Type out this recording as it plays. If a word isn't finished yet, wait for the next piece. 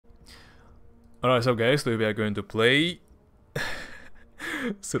Alright, so guys, today we are going to play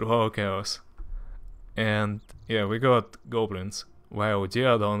Survival Chaos. And yeah, we got goblins. Wow,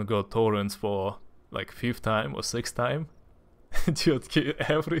 Diadon got torrents for like 5th time or 6th time. Dude,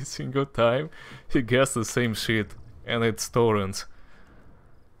 every single time he gets the same shit, and it's torrents.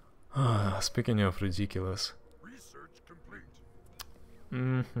 Speaking of ridiculous. Research complete.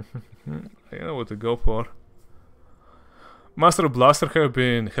 I know what to go for. Master Blaster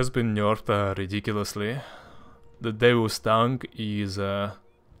has been nerfed ridiculously. The Devil's Tongue is I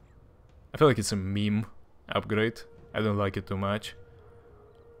feel like it's a meme upgrade. I don't like it too much.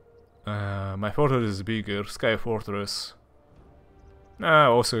 My fortress is bigger. Sky Fortress.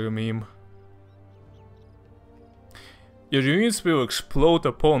 Also a meme. Your units will explode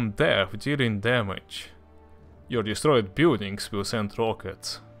upon death, dealing damage. Your destroyed buildings will send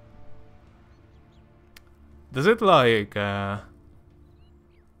rockets. Does it like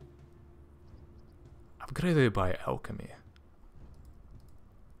upgraded by alchemy?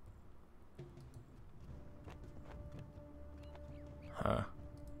 Huh.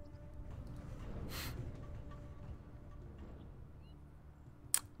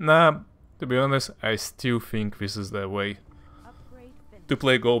 Nah, to be honest, I still think this is the way to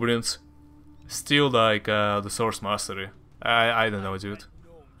play goblins. Still like the source mastery. I don't know, dude.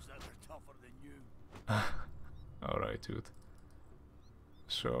 Alright, dude.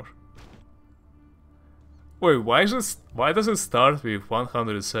 Sure. Wait, why does it start with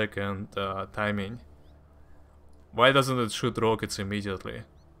 100-second timing? Why doesn't it shoot rockets immediately?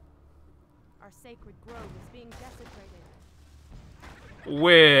 Our sacred grove is being desecrated.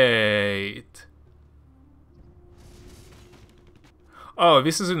 Wait. Oh,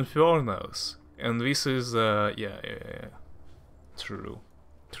 this is Infernos. And this is yeah. True.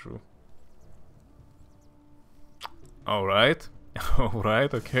 Alright.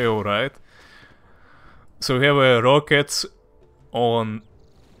 Alright, okay, alright. So we have rockets on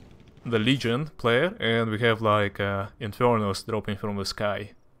the Legion player, and we have like Infernos dropping from the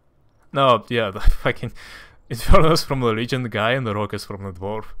sky. No, yeah, the fucking Infernos from the Legion guy and the rockets from the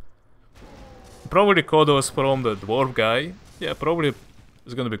dwarf. Probably Kodos from the dwarf guy. Yeah, probably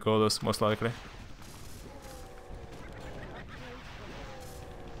it's gonna be Kodos, most likely.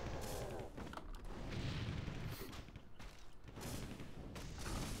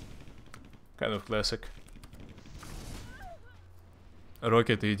 Kind of classic.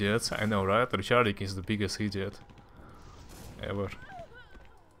 Rocket idiots, I know, right? Richardik is the biggest idiot ever.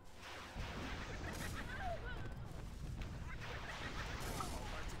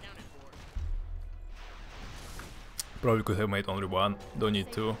 Probably could have made only one, don't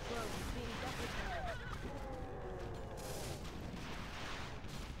need two.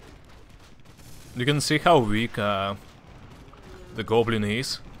 You can see how weak the Goblin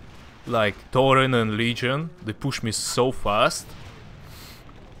is. Like, Tauren and Legion, they push me so fast.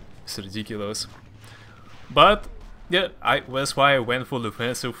 It's ridiculous. But, yeah, that's why I went for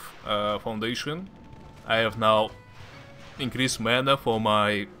defensive foundation. I have now increased mana for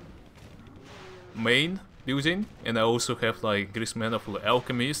my main building, and I also have like increased mana for the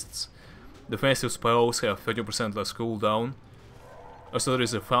alchemists. Defensive spells have 30% less cooldown. Also there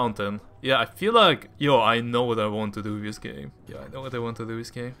is a fountain. Yeah, I feel like, yo, I know what I want to do with this game. Yeah, I know what I want to do with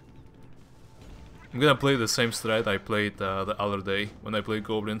this game. I'm gonna play the same strat I played the other day when I played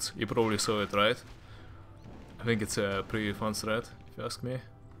goblins. You probably saw it, right? I think it's a pretty fun strat, if you ask me.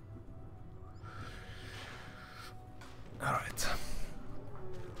 Alright.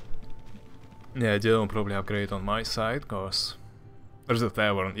 Yeah, I didn't probably upgrade on my side, cause there's a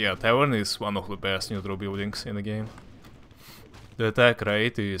tavern. Yeah, tavern is one of the best neutral buildings in the game. The attack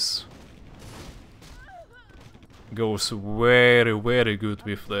rate goes very good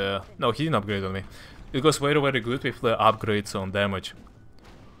with the... No, he didn't upgrade on me. It goes very good with the upgrades on damage.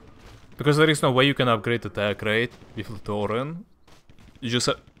 Because there is no way you can upgrade attack rate with the Tauren. You just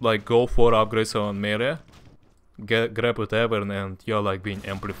like go for upgrades on melee, grab a tavern, and you're like being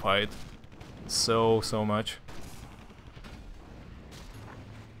amplified so much.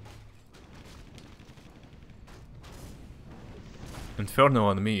 Inferno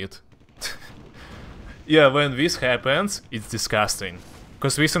on meat. Yeah, when this happens, it's disgusting.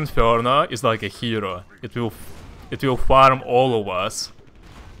 Because this Inferno is like a hero. It will farm all of us.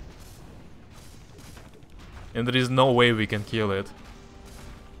 And there is no way we can kill it.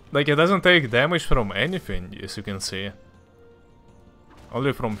 Like, it doesn't take damage from anything, as you can see.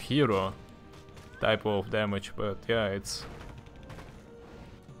 Only from hero type of damage, but yeah, it's...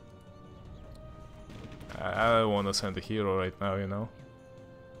 I don't want to send a hero right now, you know.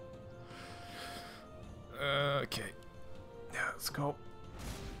 Okay. Yeah, let's go.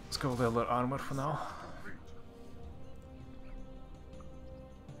 go leather armor for now.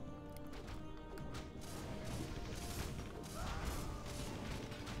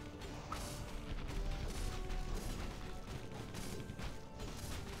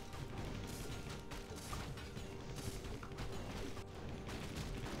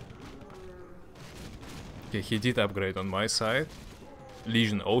 Okay, he did upgrade on my side.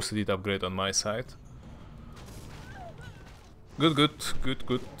 Legion also did upgrade on my side. Good, good, good,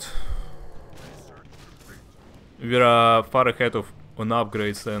 good. We're far ahead on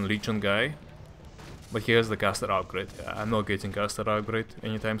upgrades than Legion guy. But he has the caster upgrade. I'm not getting caster upgrade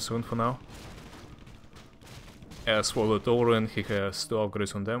anytime soon for now. As for the Tauren, he has 2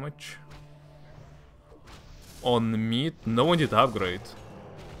 upgrades on damage. On mid, no one did upgrade.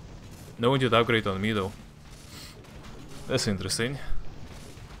 No one did upgrade on middle. That's interesting.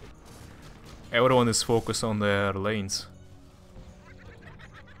 Everyone is focused on their lanes.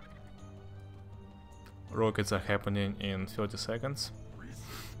 Rockets are happening in 30 seconds.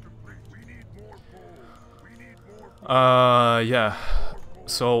 Yeah.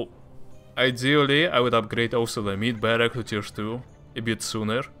 So, ideally, I would upgrade also the mid barrack to tier 2 a bit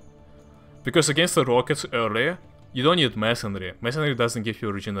sooner. Because against the rockets early, you don't need masonry. Masonry doesn't give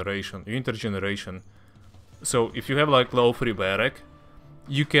you regeneration, you need regeneration. So, if you have like low free barrack,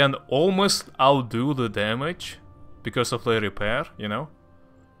 you can almost outdo the damage because of the repair, you know?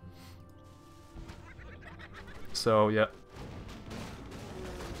 So, yeah.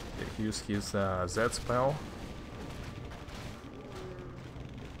 He used his Z spell.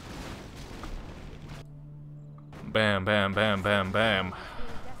 Bam, bam, bam, bam, bam.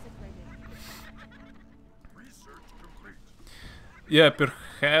 Yeah,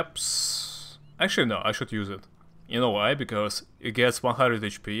 perhaps... Actually, no, I should use it. You know why? Because it gets 100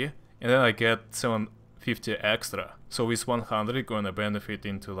 HP, and then I get 750 extra. So with 100 gonna benefit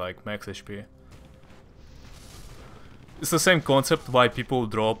into like max HP. It's the same concept why people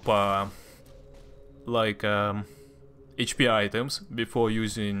drop HP items before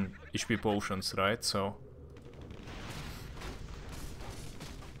using HP potions, right? So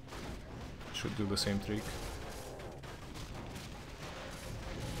should do the same trick.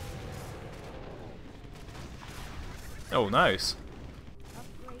 Oh, nice.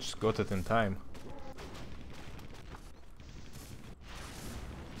 Just got it in time.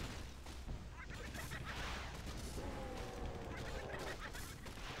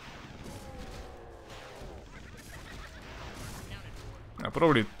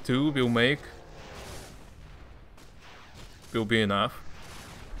 Probably 2 will be enough.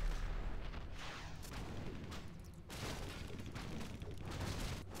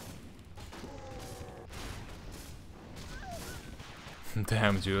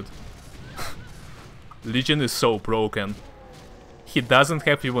 Damn, dude. Legion is so broken. He doesn't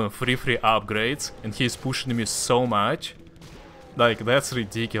have even free upgrades, and he's pushing me so much. Like, that's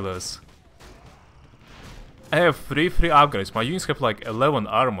ridiculous. I have 3 free upgrades. My units have like 11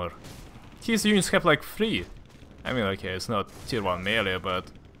 armor. His units have like 3. I mean, okay, it's not tier 1 melee, but...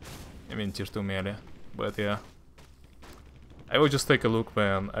 I mean, tier 2 melee. But yeah. I will just take a look,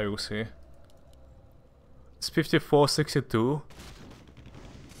 man. I will see. It's 54-62.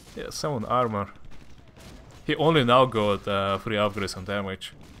 Yeah, 7 armor. He only now got 3 upgrades on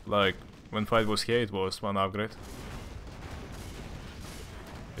damage. Like, when fight was here, it was 1 upgrade.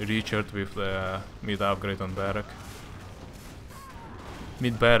 Richard with the mid upgrade on barrack.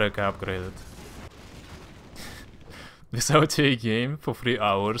 Mid barrack upgraded. Without a game for 3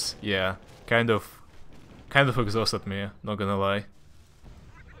 hours, yeah, kind of exhausted me, not gonna lie.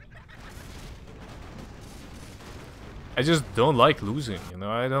 I just don't like losing, you know,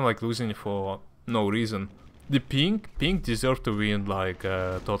 I don't like losing for no reason. The Pink deserved to win, like,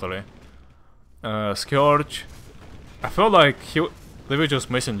 totally. Scourge, I felt like they were just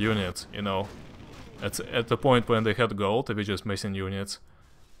missing units, you know. At the point when they had gold, they were just missing units.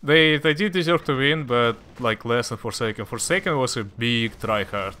 They did deserve to win, but like less than Forsaken. Forsaken was a big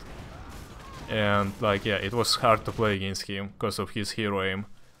tryhard. And like, yeah, it was hard to play against him because of his hero aim.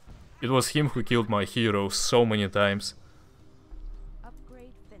 It was him who killed my hero so many times.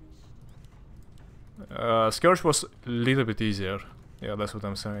 Upgrade finished. Scourge was a little bit easier. Yeah, that's what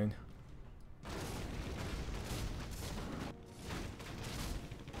I'm saying.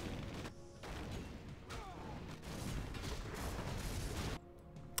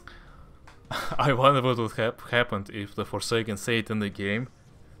 I wonder what would have happened if the Forsaken stayed in the game,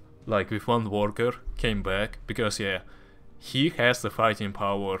 like with 1 worker, came back, because yeah, he has the fighting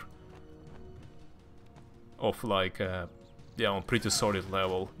power of like, yeah, on pretty solid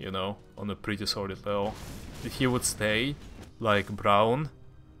level, you know, on a pretty solid level. If he would stay, like Brown,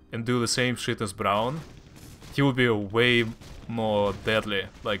 and do the same shit as Brown, he would be a way more deadly,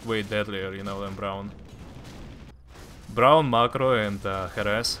 like way deadlier, you know, than Brown. Brown, Macro, and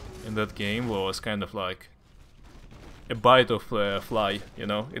Harass in that game was kind of like a bite of fly, you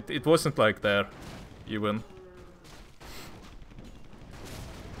know? It wasn't like there, even.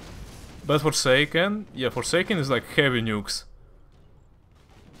 But Forsaken, yeah, Forsaken is like heavy nukes.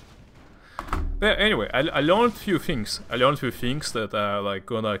 Yeah, anyway, I learned few things. I learned few things that are like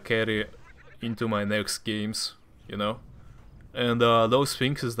gonna carry into my next games, you know? And those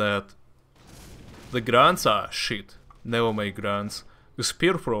things is that the grunts are shit. Never make grunts. The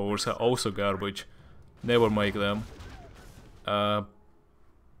spear throwers are also garbage. Never make them.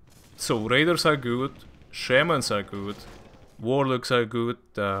 So raiders are good, shamans are good, warlocks are good,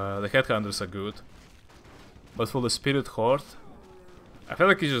 the headhunters are good. But for the spirit horde, I feel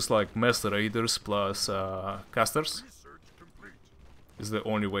like it's just like master raiders plus casters. Is the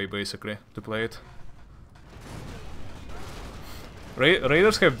only way basically to play it.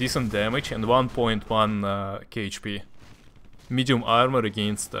 Raiders have decent damage and 1.1 KHP. Medium armor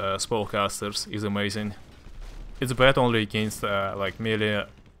against spellcasters is amazing. It's bad only against like melee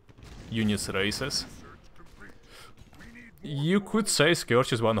units races. You could say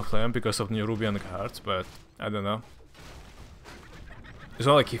Scourge is one of them because of Nerubian cards, but I don't know. It's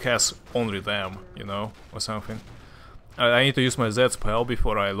not like he has only them, you know, or something. I need to use my Z spell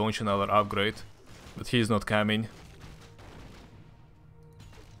before I launch another upgrade, but he's not coming.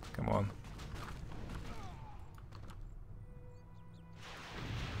 Come on.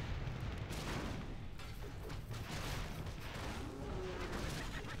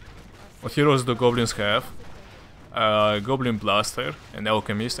 What heroes do goblins have? Goblin Blaster, an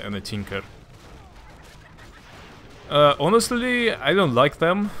Alchemist, and a Tinker. Honestly, I don't like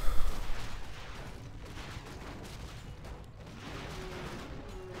them.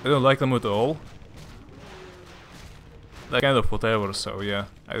 I don't like them at all. They're kind of whatever, so yeah,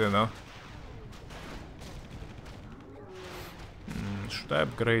 I don't know. Should I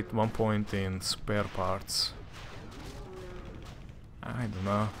upgrade 1 point in spare parts? I don't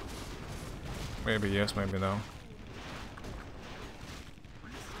know. Maybe yes, maybe no.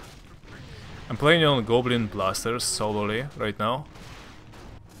 I'm playing on Goblin Blasters solely right now.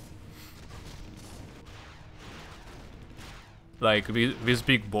 Like, these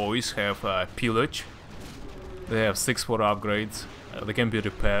big boys have pillage. They have 6-4 upgrades. They can be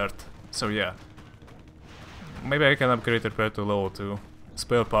repaired. So yeah. Maybe I can upgrade repair to level 2.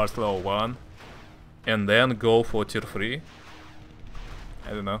 Spare parts level 1. And then go for tier 3. I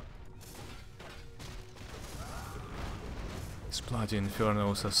don't know. These bloody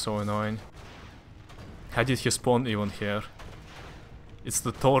Infernos are so annoying. How did he spawn even here? It's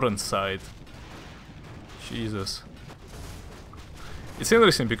the torrent side. Jesus. It's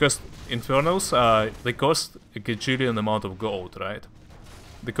interesting because Infernos, they cost a gajillion amount of gold, right?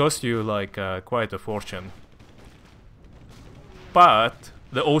 They cost you like quite a fortune. But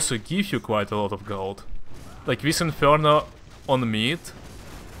they also give you quite a lot of gold. Like this Inferno on mid.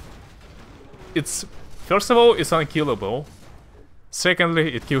 It's, first of all, it's unkillable.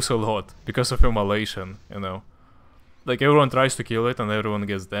 Secondly, it kills a lot because of immolation, you know. Like everyone tries to kill it and everyone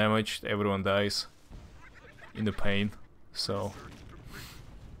gets damaged, everyone dies in the pain, so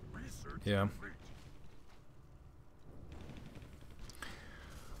yeah.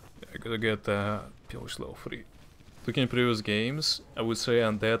 I gotta get Pillage level 3. Looking at previous games, I would say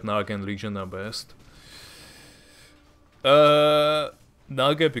Undead, Naga and Legion are best.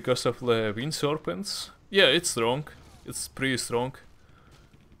 Naga because of the Wind Serpents. Yeah, it's strong. It's pretty strong.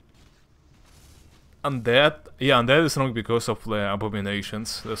 Undead, yeah, Undead is strong because of the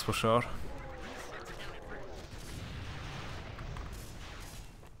abominations, that's for sure.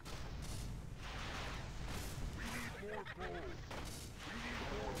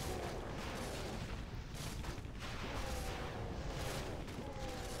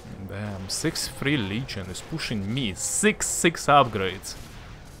 Damn, 6-3 Legion is pushing me 6-6 upgrades.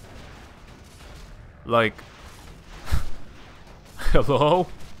 Like, hello?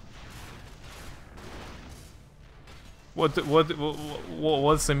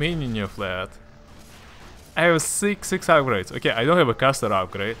 What's the meaning of that? I have 6 upgrades. Okay, I don't have a caster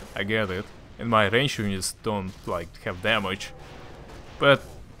upgrade, I get it. And my range units don't like have damage. But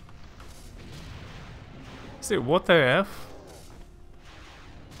see what I have?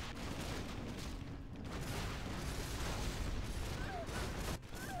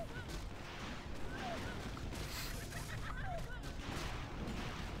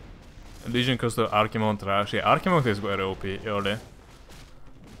 Legion cost the Archimon Rush. Yeah, Archimon is very OP early.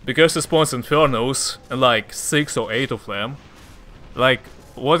 Because it spawns Infernos, and like 6 or 8 of them. Like,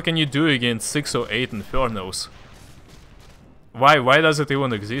 what can you do against 6 or 8 Infernos? Why does it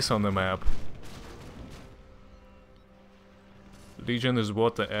even exist on the map? Legion is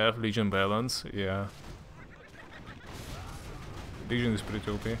what the F? Legion balance? Yeah. Legion is pretty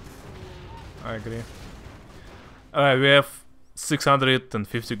OP. I agree. Alright, we have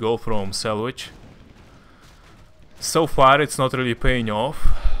 650 gold from salvage. So far it's not really paying off.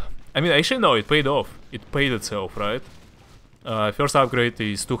 I mean, actually no, it paid off. It paid itself, right? First upgrade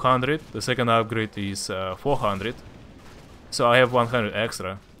is 200, the second upgrade is 400. So I have 100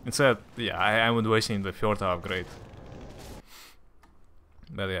 extra. Instead, yeah, I'm wasting the third upgrade.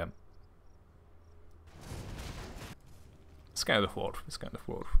 But yeah. It's kind of worth, it's kind of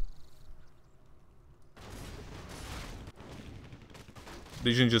worth.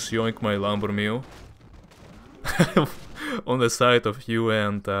 Did you just yoink my lumber mill? On the side of you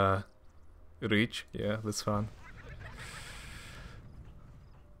and Reach? Yeah, that's fun.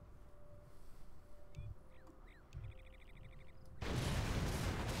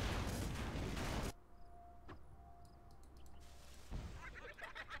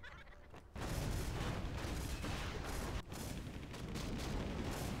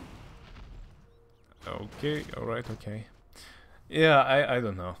 Okay, alright, okay. Yeah, I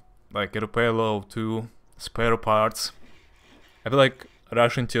don't know. Like, repair level 2, spare parts. I feel like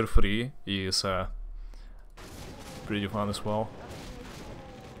Russian tier 3 is pretty fun as well.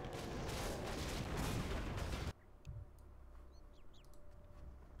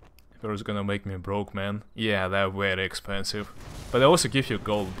 It's gonna make me broke, man. Yeah, they're very expensive. But they also give you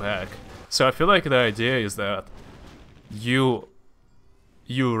gold back. So I feel like the idea is that you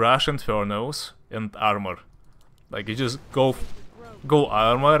rush Infernos and armor. Like you just go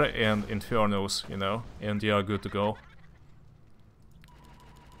armor and Infernos, you know, and you are good to go.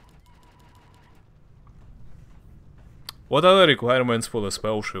 What are the requirements for the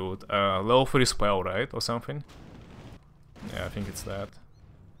spell shield? Level 3 spell, right? Or something? Yeah, I think it's that.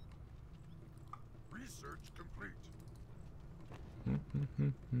 Research complete.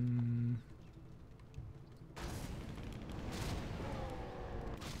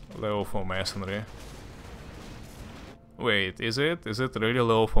 Level 4 masonry. Wait, is it? Is it really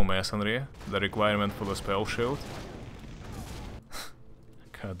level 4 masonry? The requirement for the spell shield?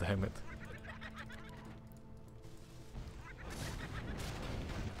 God damn it.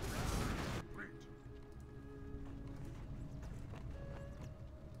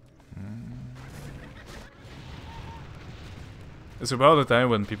 It's about the time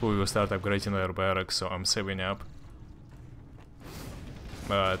when people will start upgrading their barracks, so I'm saving up.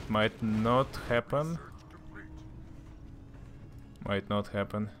 But might not happen. Might not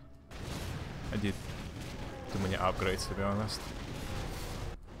happen. I did too many upgrades, to be honest.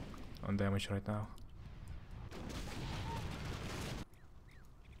 On damage right now.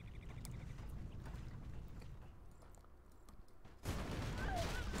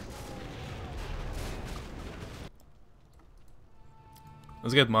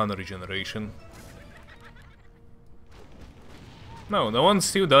 Let's get mana regeneration. No one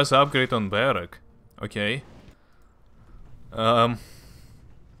still does upgrade on barrack. Okay. I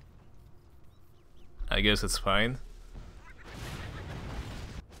guess it's fine.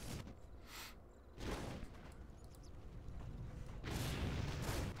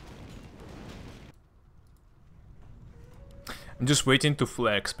 I'm just waiting to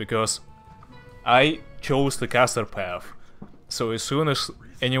flex because I chose the caster path. So as soon as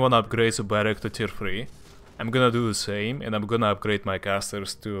anyone upgrades a barrack to tier 3, I'm gonna do the same and I'm gonna upgrade my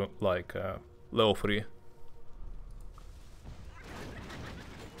casters to like level 3.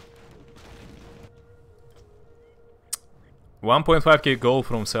 $1.5k gold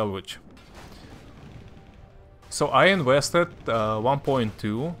from salvage. So I invested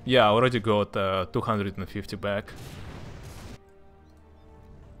 1.2. Yeah, I already got 250 back.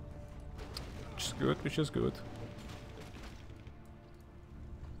 Which is good, which is good.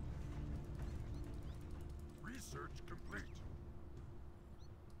 Research complete.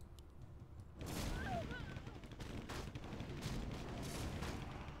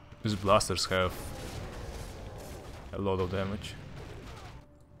 These blasters have a lot of damage.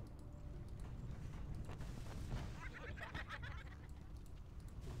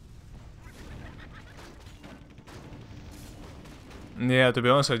 Yeah, to be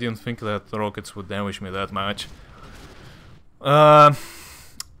honest, I didn't think that rockets would damage me that much. Because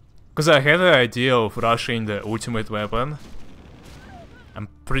I had the idea of rushing the ultimate weapon. I'm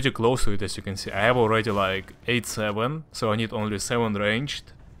pretty close to it, as you can see. I have already like 8-7, so I need only 7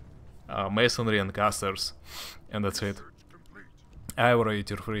 ranged, masonry and casters, and that's it. I have already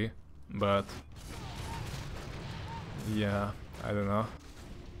tier 3, but yeah, I don't know.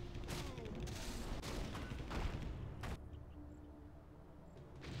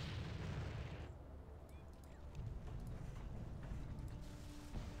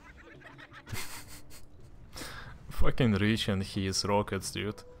 Fucking Reach and his rockets,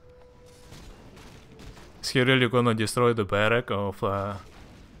 dude. Is he really gonna destroy the barrack of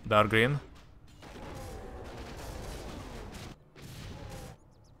Dark Green?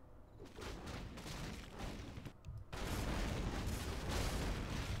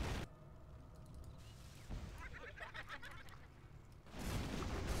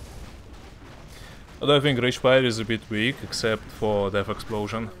 But I think Rage Fire is a bit weak, except for Death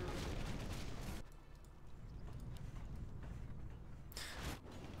Explosion.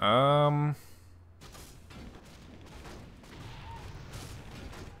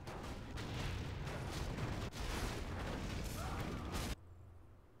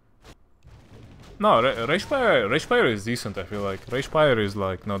 No, Rage Fire is decent, I feel like. Rage Fire is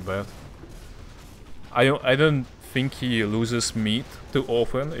like not bad. I don't think he loses meat too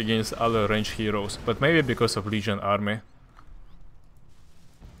often against other ranged heroes, but maybe because of Legion army.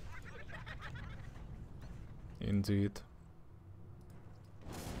 Indeed.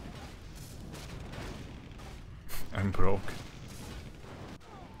 I'm broke.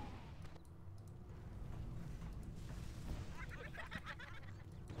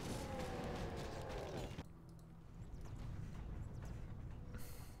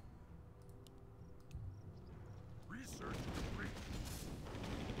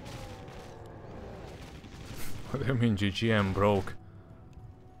 What do you mean GG, I'm broke?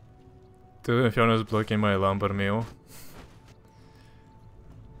 Two Infernos blocking my lumber mill.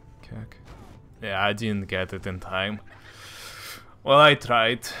 Cack. Yeah, I didn't get it in time. Well, I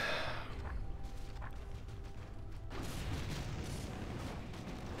tried.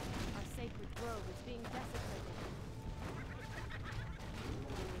 Our sacred grove is being desecrated.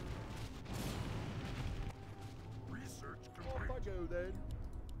 Research complete. Off I go then.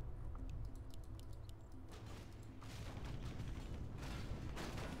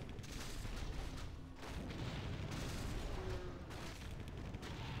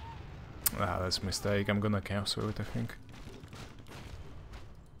 Ah, that's a mistake. I'm gonna cancel it, I think.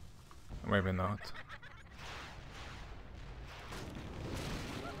 Maybe not.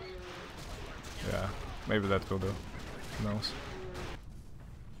 Yeah, maybe that will do. Who knows?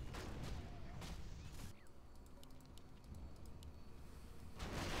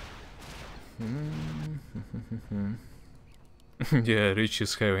 Yeah, Rich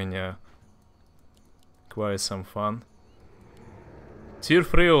is having quite some fun. Tier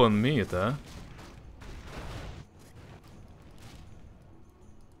 3 on meat, huh?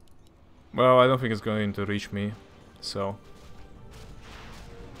 Well, I don't think it's going to reach me, so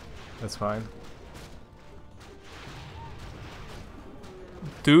that's fine.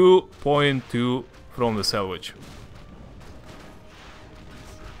 2.2 from the salvage.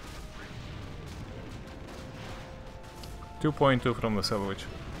 .2 from the salvage.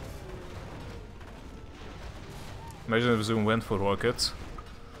 Imagine if Zoom went for rockets.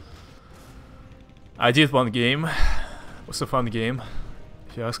 I did one game. It was a fun game,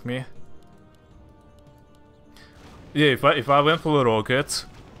 if you ask me. Yeah, if I went for the rockets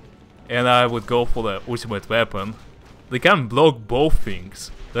and I would go for the ultimate weapon, they can block both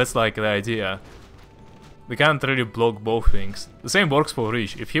things. That's like the idea. They can't really block both things. The same works for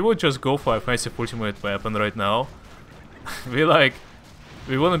Reach. If he would just go for a offensive ultimate weapon right now, we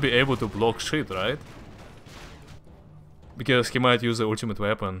wouldn't be able to block shit, right? Because he might use the ultimate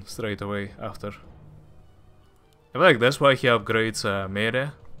weapon straight away after. I feel like that's why he upgrades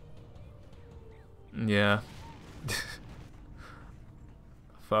melee. Yeah.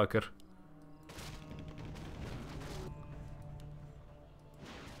 Fucker.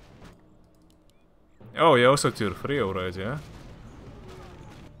 Oh, you also tier 3 already, yeah?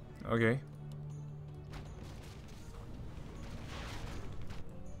 Okay.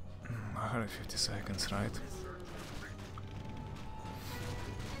 150 seconds, right?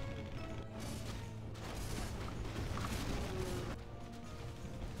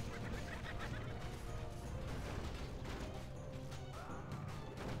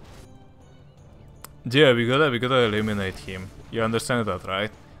 Yeah, we gotta eliminate him. You understand that,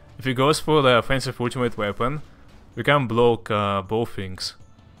 right? If he goes for the offensive ultimate weapon, we can block both things.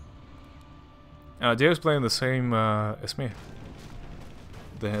 Dio's playing the same as me.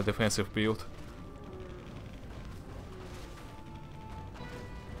 The defensive build.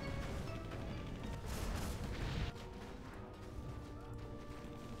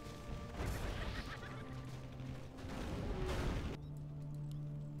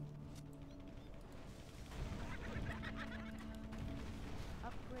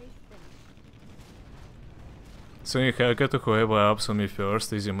 So you haircut to whoever ups on me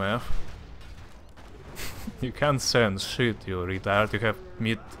first, easy math. You can't sense shit, you retard, you have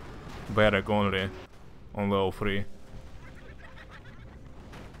mid barrack only. on level 3.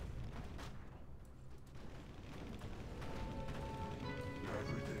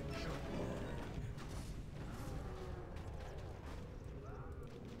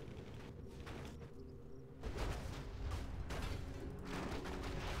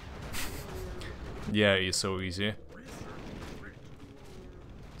 Yeah, he's so easy.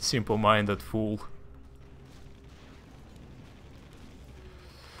 Simple-minded fool.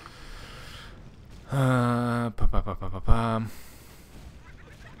 Pa pa pa pa pa pa.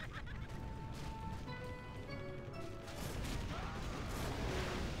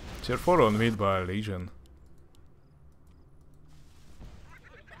 Tier 4 on mid by Legion.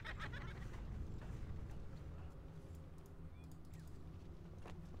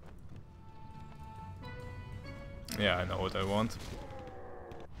 Yeah, I know what I want.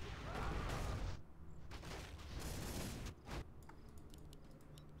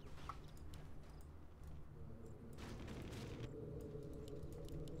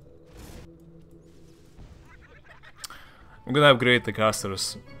 I'm gonna upgrade the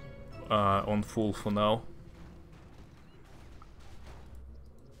casters on full for now.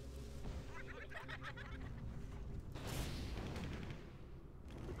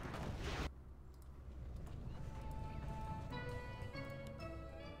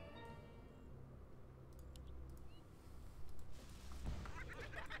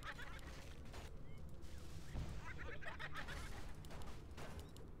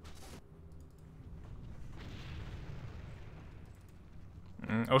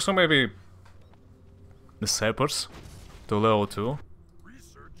 Also maybe the sappers to level 2.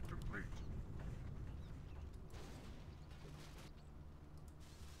 Research complete.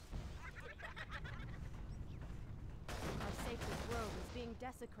 Our sacred grove is being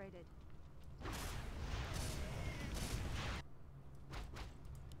desecrated.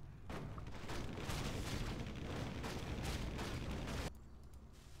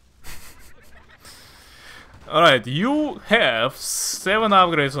 Alright, you have 7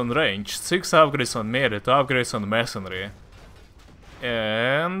 upgrades on range, 6 upgrades on merit, 2 upgrades on masonry,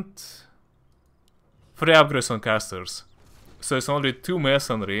 and 3 upgrades on casters. So it's only 2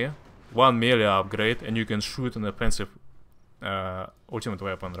 masonry, 1 melee upgrade, and you can shoot an offensive ultimate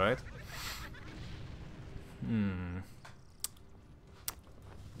weapon, right?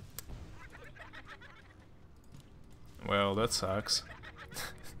 Well, that sucks.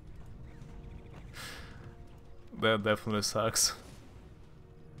 That definitely sucks.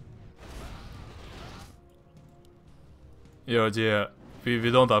 Yo, dear,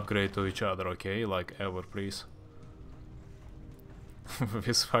 we don't upgrade to each other, okay? Like, ever, please.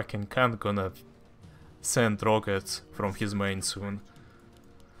 This fucking cunt gonna send rockets from his main soon.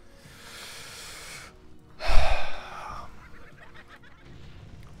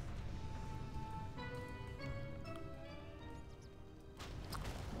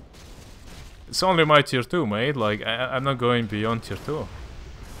 It's only my tier 2, mate. Like, I'm not going beyond tier 2.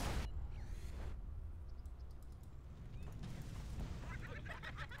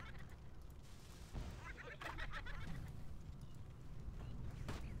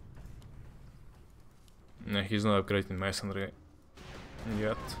 No, he's not upgrading masonry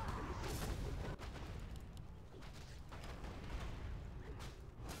yet.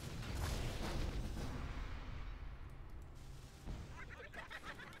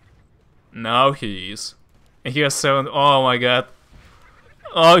 Now he is. And he has 7. Oh my god.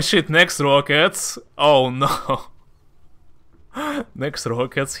 Oh shit, next rockets. Oh no. Next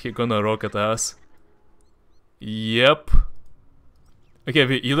rockets, he gonna rocket us. Yep. Okay,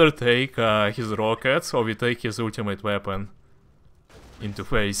 we either take his rockets or we take his ultimate weapon into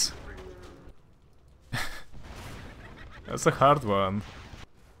face. That's a hard one.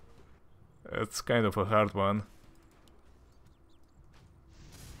 It's kind of a hard one.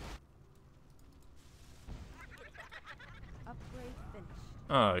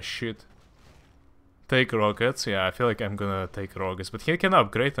 Oh shit. Take rockets, yeah, I feel like I'm gonna take rockets, but he can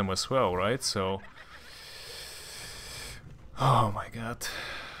upgrade them as well, right? So... Oh my god.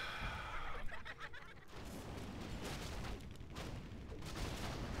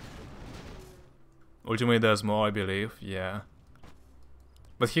 Ultimate does more, I believe, yeah.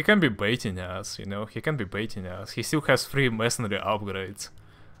 But he can be baiting us, you know, he can be baiting us. He still has 3 mercenary upgrades.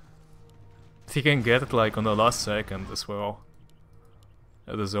 He can get it like on the last second as well.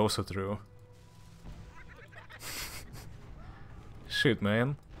 That is also true. Shit,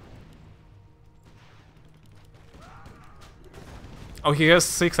 man. Oh, he has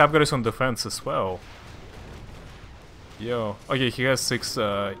 6 upgrades on defense as well. Yo. Okay, he has 6,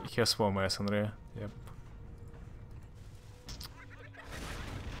 he has 4 masonry. Yep.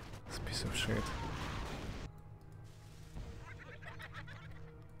 This piece of shit.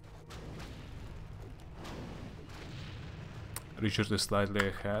 Richard is slightly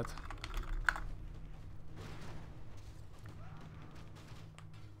ahead.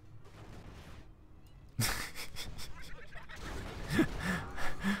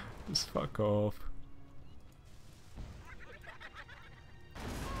 Just fuck off.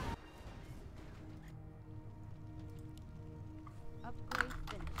 Upgrade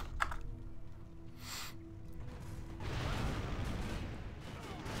finished.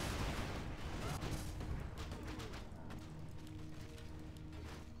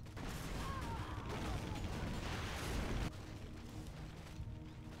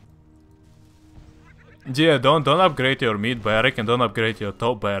 Yeah, don't upgrade your mid barrack and don't upgrade your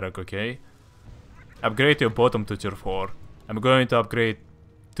top barrack, okay? Upgrade your bottom to tier 4. I'm going to upgrade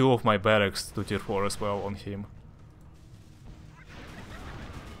 2 of my barracks to tier 4 as well on him.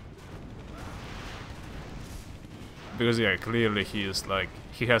 Because yeah, clearly he is like,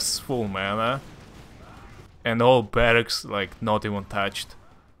 he has full mana. And all barracks like not even touched.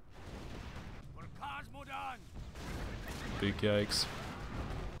 Big yikes.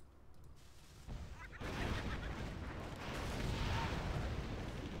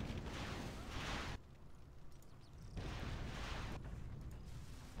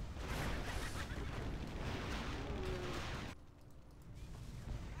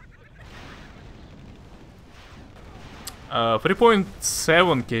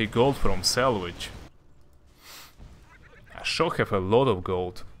 3.7k gold from salvage. I should have a lot of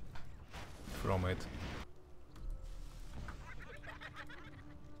gold from it.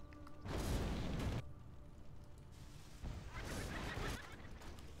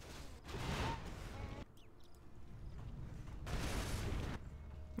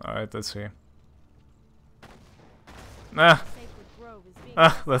 Alright, let's see.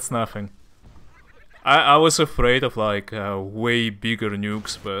 That's nothing. I was afraid of like way bigger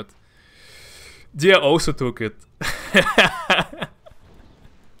nukes, but Dia also took it.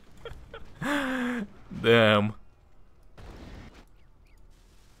 Damn.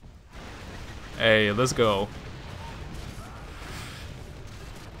 Hey, let's go.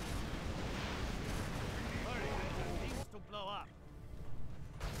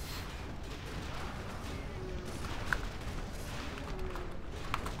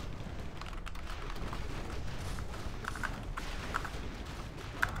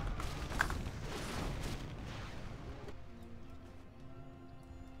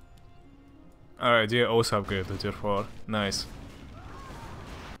 Alright, Dia also upgraded to tier 4. Nice.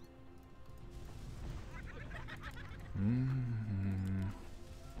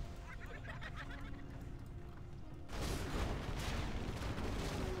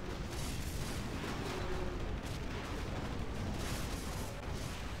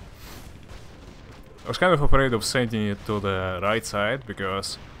 I was kind of afraid of sending it to the right side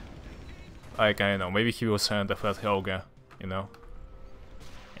because, like, I don't know, maybe he will send a fat Helga, you know,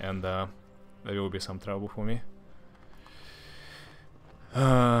 and there will be some trouble for me.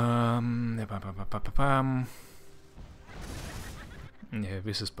 Yeah,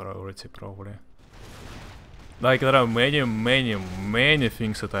 this is priority probably. Like, there are many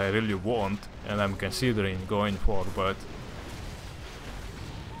things that I really want and I'm considering going for, but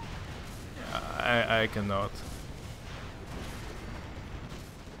I cannot.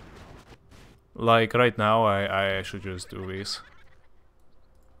 Like, right now I should just do this.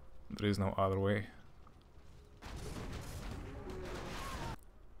 There is no other way.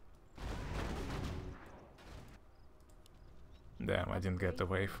 Damn, I didn't get the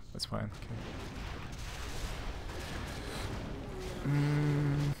wave. That's fine. Okay.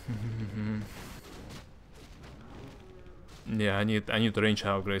 Yeah, I need range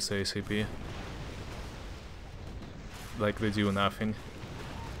upgrades ASAP. Like, they do nothing.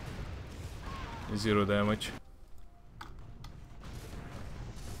 0 damage.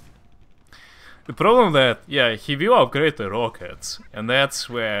 The problem that, yeah, he will upgrade the rockets, and that's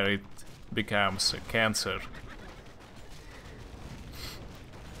where it becomes a cancer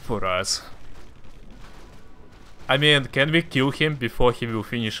for us. I mean, can we kill him before he will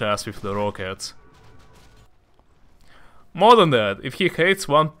finish us with the rockets? More than that, if he hates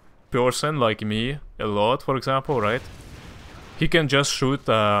one person like me a lot, for example, right? He can just shoot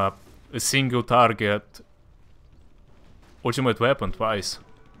a single target ultimate weapon twice.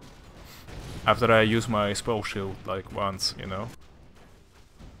 After I use my spell shield like once, you know?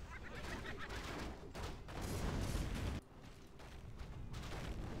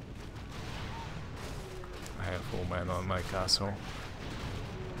 I have full mana on my castle.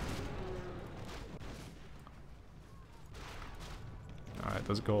 Alright,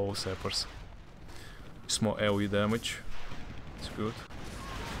 let's go all sappers. Small AoE damage. It's good.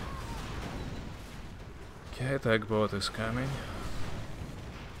 Okay, attack bot is coming.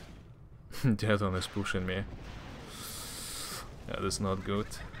 That one is pushing me. Yeah, that's not good.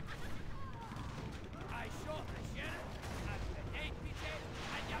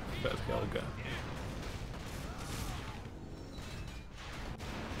 Bad Helga.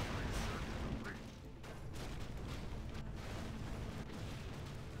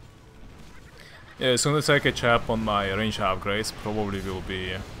 Yeah, as soon as I catch up on my range upgrades, probably will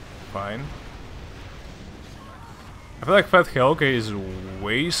be fine. I feel like Fat Helga is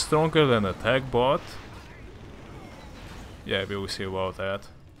way stronger than attack bot. Yeah, we will see about that.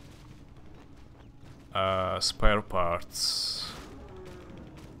 Spare parts.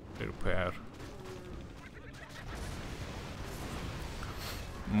 Repair.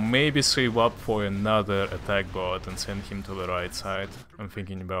 Maybe save up for another attack bot and send him to the right side. I'm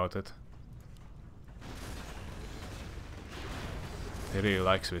thinking about it. He really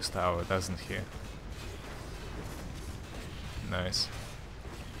likes this tower, doesn't he? Nice.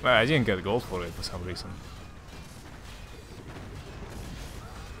 Well, I didn't get gold for it for some reason.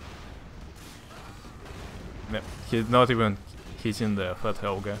 No, he's not even hitting the Fat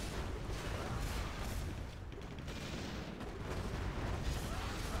Helga.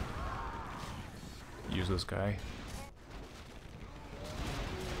 Useless guy.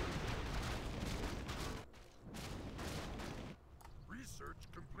 Research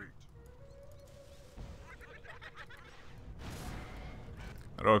complete.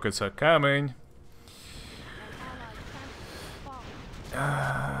 Rockets are coming.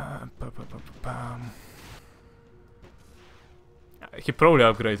 He probably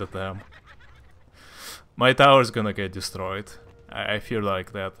upgraded them. My tower's gonna get destroyed. I feel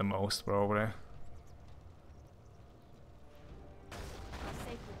like that the most, probably. Our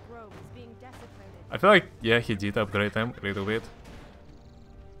sacred grove is being desecrated. I feel like, yeah, he did upgrade them a little bit.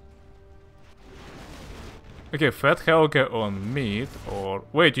 Okay, Fat Helga on meat, or...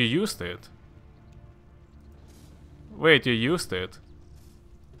 Wait, you used it? Wait, you used it?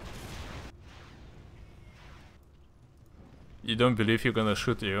 You don't believe you're gonna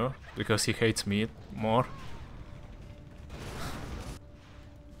shoot you, because he hates meat more?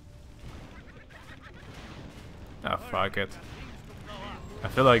 Ah, fuck it. I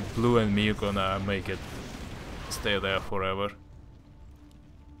feel like Blue and me are gonna make it stay there forever.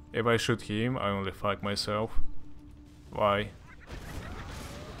 If I shoot him, I only fuck myself. Why?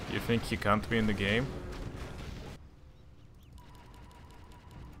 You think he can't win the game?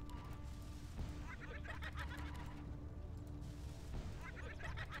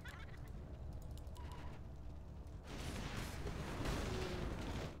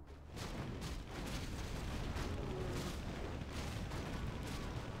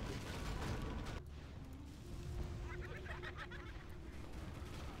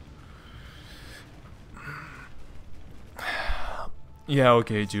 Yeah,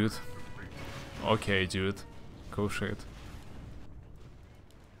 okay, dude. Okay, dude. Cool shit.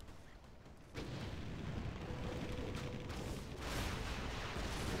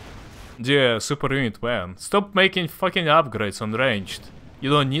 Yeah, super unit when? Stop making fucking upgrades on ranged. You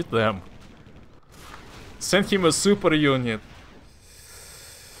don't need them. Send him a super unit.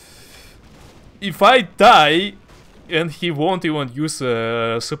 If I die and he won't even use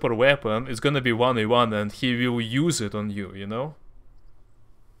a super weapon, it's gonna be 1v1 and he will use it on you, you know?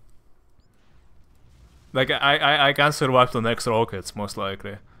 Like, I can't survive the next rockets, most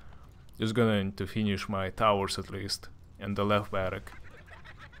likely. Just gonna need to finish my towers at least. And the left barrack.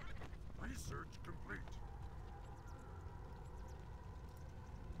 Research complete.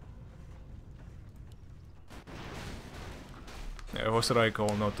 Yeah, it was the right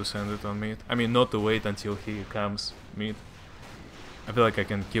call not to send it on meat. I mean, not to wait until he comes meat. I feel like I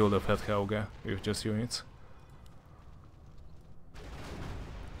can kill the Fat Helga with just units.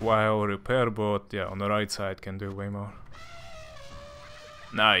 While repair bot, yeah, on the right side can do way more.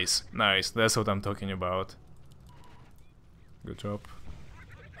 Nice, nice, that's what I'm talking about. Good job.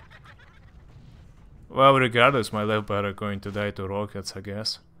 Well, regardless, my left barrack going to die to rockets, I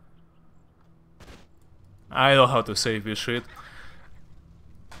guess. I know how to save this shit.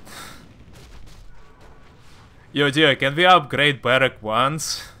 Yo, dear, can we upgrade barrack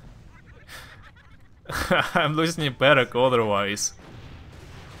once? I'm losing a barrack otherwise.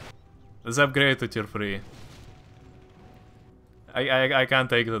 Let's upgrade to tier 3. I can't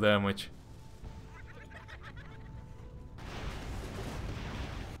take the damage.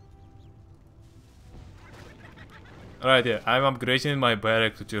 Alright, yeah, I'm upgrading my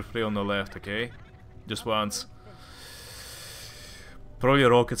barrack to tier 3 on the left, okay? Just once. Probably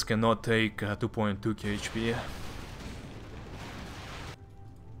rockets cannot take 2.2 KHP.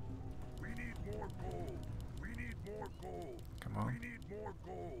 We need more gold. on. We need more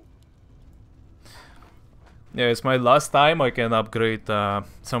gold. Yeah, it's my last time I can upgrade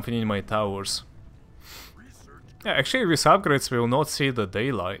something in my towers. Research. Yeah, actually these upgrades will not see the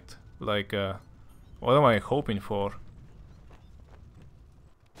daylight. Like, what am I hoping for?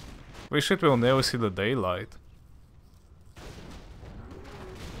 This shit will never see the daylight.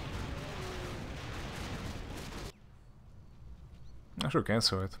 I should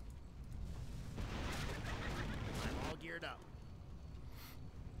cancel it. I'm all geared up.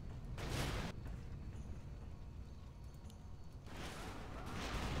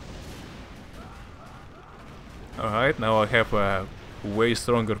 Alright, now I have a way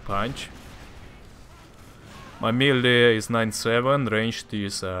stronger punch. My melee is 9-7, ranged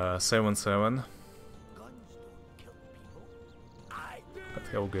is 7-7. But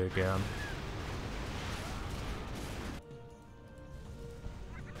Helga again.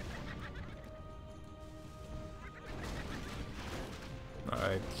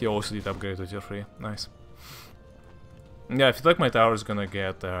 Alright, he also did upgrade to tier 3, nice. Yeah, I feel like my tower is gonna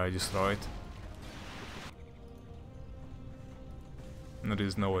get destroyed. There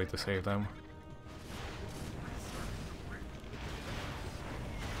is no way to save them.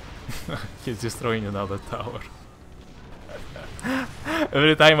 He's destroying another tower.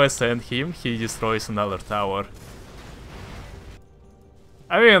 Every time I send him, he destroys another tower.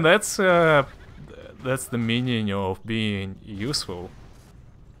 I mean, that's the meaning of being useful.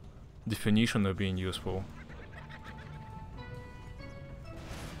 Definition of being useful.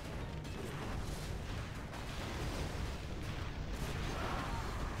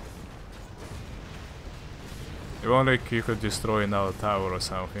 If only you could destroy another tower or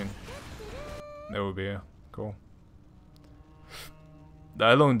something. That would be cool.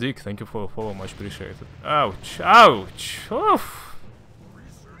 Dylon Dick, thank you for the follow, much appreciated. Ouch, ouch, oof.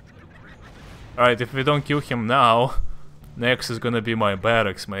 Alright, if we don't kill him now, next is gonna be my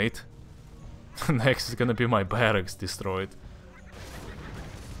barracks, mate. Next is gonna be my barracks destroyed.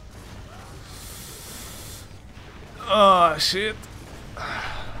 Oh, shit.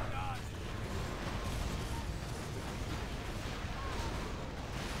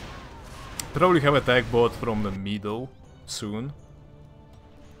 Probably have attack bot from the middle soon.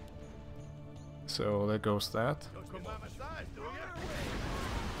 So there goes that.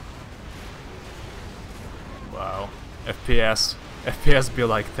 Wow. FPS be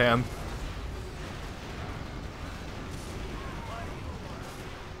like 10.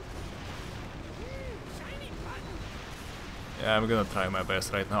 Yeah, I'm gonna try my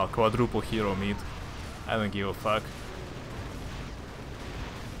best right now. Quadruple hero mid. I don't give a fuck.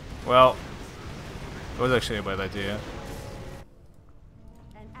 Well, it was actually a bad idea.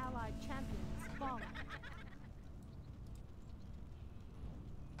 An allied champion has fallen.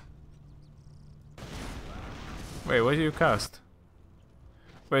 Wait, what did you cast?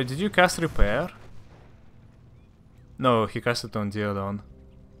 Wait, did you cast repair? No, he cast it on Diodon.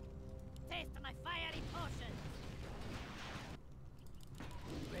 Taste my fiery potion.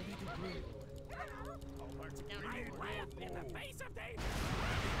 Ready to brew.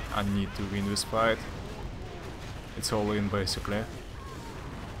 I need to win this fight. It's all in basically.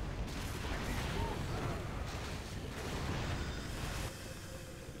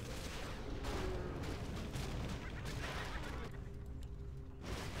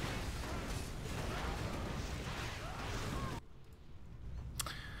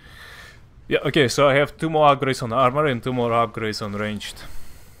 Yeah, okay, so I have 2 more upgrades on armor and 2 more upgrades on ranged.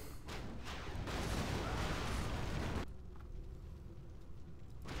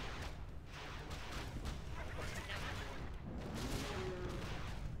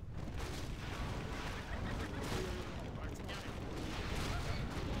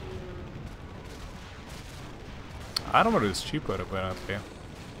 Armor is cheaper apparently.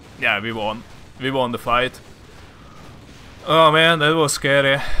 Yeah, we won. We won the fight. Oh man, that was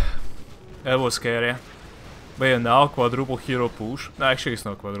scary. That was scary. But yeah, now quadruple hero push. No, actually it's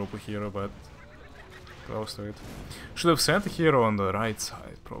not quadruple hero, but close to it. Should have sent a hero on the right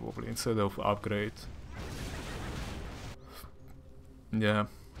side probably instead of upgrade. Yeah,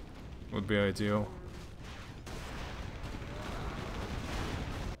 would be ideal.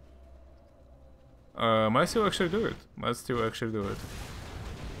 Might still actually do it. Might still actually do it.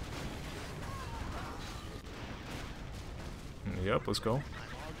 Yep, let's go.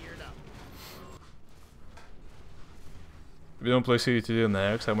 If we don't play CDTD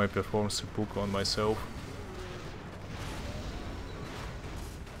next, I might perform Seppuku on myself.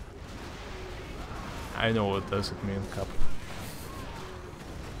 I know what does it mean, Cap.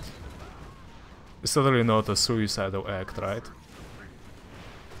 It's totally not a suicidal act, right?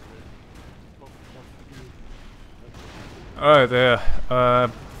 Alright,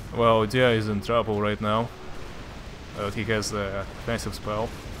 well, Dia is in trouble right now. He has the defensive spell.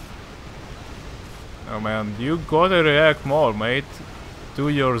 Oh man, you gotta react more, mate. Do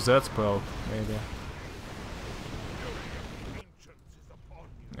your Z spell, maybe.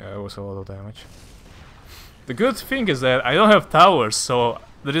 Yeah, it was a lot of damage. The good thing is that I don't have towers, so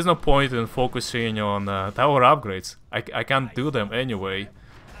there is no point in focusing on tower upgrades. I can't do them anyway.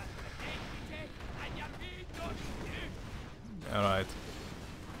 Alright.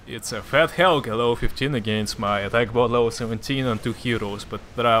 It's a Fat Helga level 15 against my attack bot level 17 and 2 heroes, but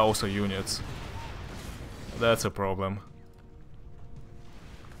there are also units. That's a problem.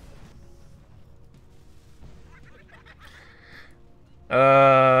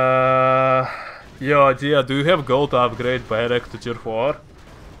 Yo, Dia, do you have gold to upgrade Barrack to tier 4?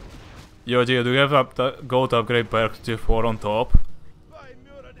 Yo, Dia, do you have gold to upgrade Barrack to tier 4 on top?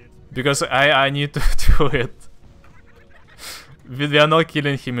 Because I need to do it. We are not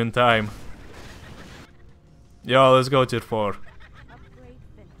killing him in time. Yo, let's go tier 4.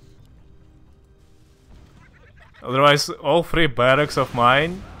 Otherwise, all 3 barracks of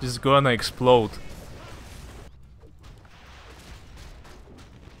mine just gonna explode.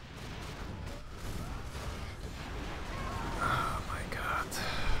 Oh my god.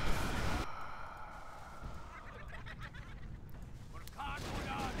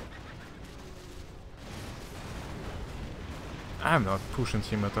 I'm not pushing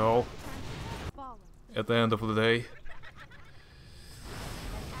him at all. At the end of the day.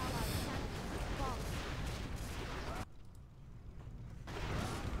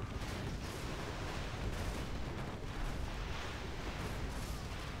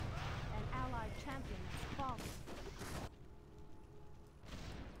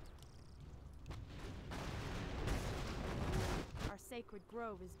 Sacred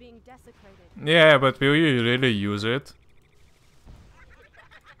grove is being desecrated. Yeah, but will you really use it?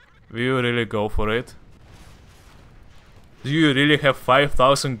 Will you really go for it? Do you really have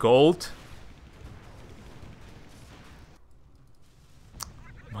 5,000 gold?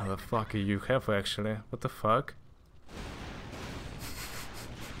 Motherfucker, you have actually. What the fuck?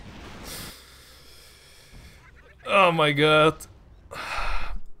 Oh my god.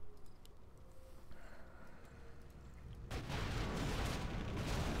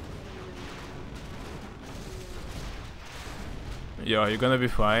 Yeah, you're gonna be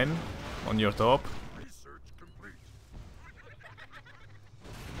fine on your top.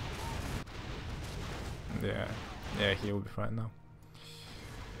 Yeah, he will be fine now.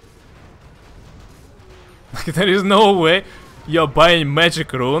 There is no way you're buying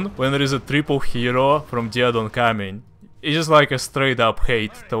magic rune when there is a triple hero from Diadon coming. It's just like a straight up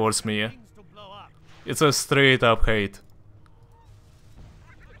hate towards me. It's a straight up hate.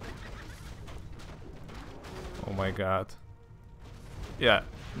 Oh my god. Yeah.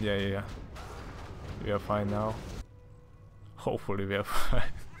 We are fine now. Hopefully we are fine.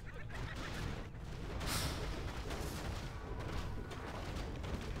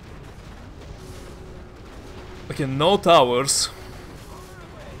 Okay, no towers.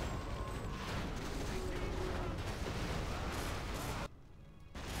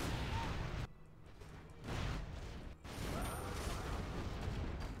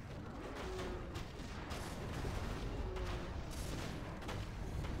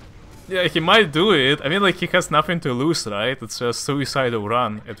 Yeah, he might do it. I mean, like, he has nothing to lose, right? It's a suicidal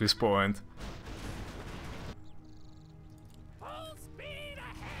run at this point.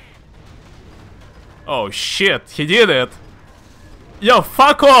 Oh shit, he did it! Yo,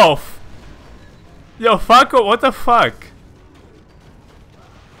 fuck off! Yo, fuck off, what the fuck?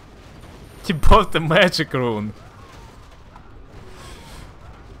 He bought the magic rune.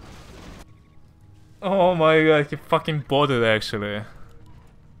 Oh my god, he fucking bought it actually.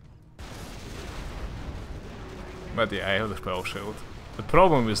 But yeah, I have the spell shield. The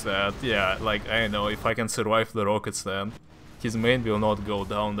problem is that, yeah, like, I know, if I can survive the rockets then, his main will not go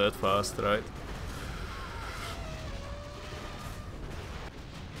down that fast, right?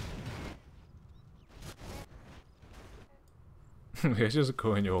 We're just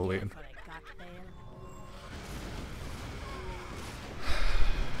going all in.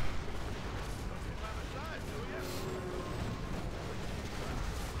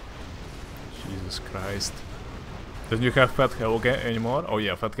 Jesus Christ. Don't you have Fat Helga anymore? Oh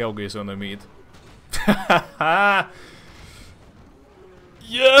yeah, Fat Helga is on the mid.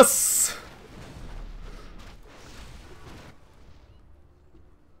 Yes!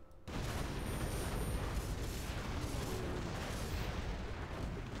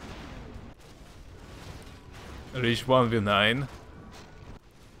 Reach 1v9.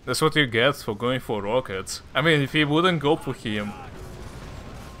 That's what you get for going for rockets. I mean, if we wouldn't go for him,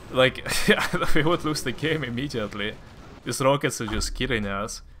 like, we would lose the game immediately. These rockets are just killing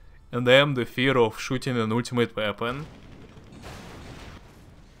us. And then the fear of shooting an ultimate weapon.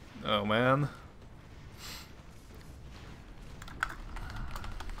 Oh man.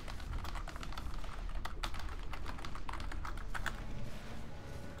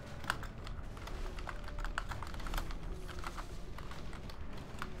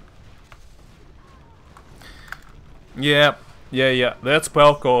 Yeah. That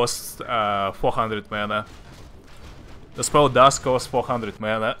spell costs 400 mana. The spell does cost 400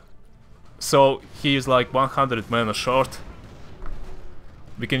 mana. So he is like 100 mana short.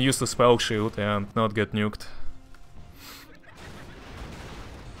 We can use the spell shield and not get nuked.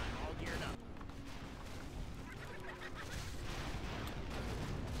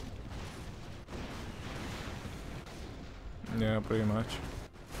 Yeah, pretty much.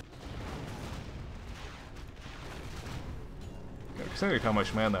 Considering how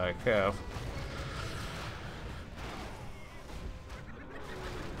much mana I have.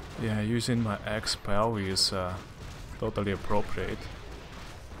 Yeah, using my X spell is totally appropriate.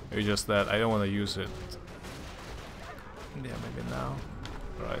 It's just that I don't want to use it. Yeah, maybe now.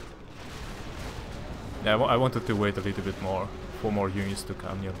 Right. Yeah, I wanted to wait a little bit more for more units to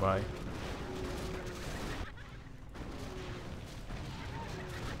come nearby.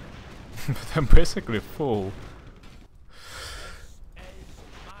 But I'm basically full.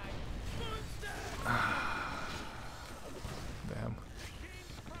 Damn.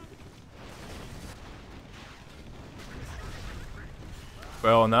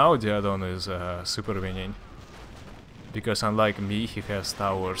 Well, now the add-on is super winning. Because unlike me, he has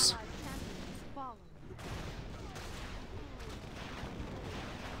towers.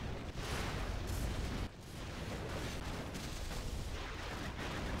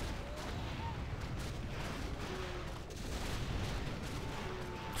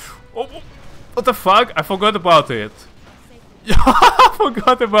 Oh, what the fuck? I forgot about it. I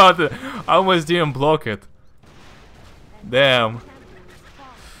forgot about it. I almost didn't block it. Damn.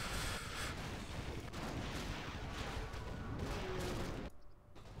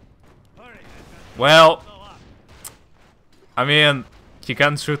 Well, I mean, he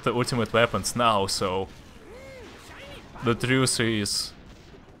can't shoot the ultimate weapons now, so the truth is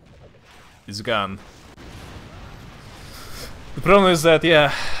gone. The problem is that,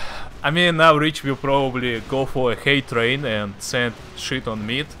 yeah, I mean, now Rich will probably go for a hate train and send shit on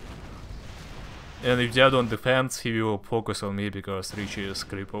mid. And if they don't defend, he will focus on me because Rich is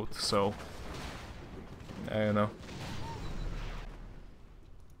crippled, so I don't know.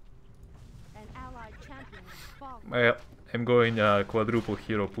 Well, I'm going quadruple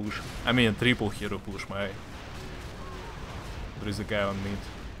hero push. I mean triple hero push, my. There is a guy on mid.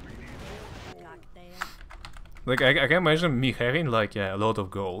 Like I can imagine me having like a lot of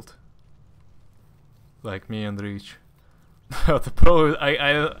gold. Like me and Reach. The problem is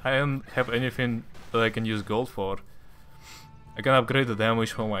I don't have anything that I can use gold for. I can upgrade the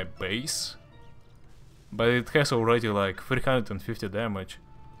damage for my base. But it has already like 350 damage.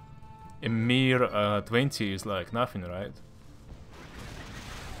 A mere 20 is like nothing, right?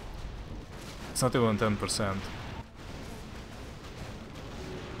 It's not even 10%.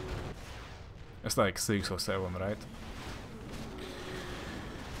 It's like 6 or 7, right?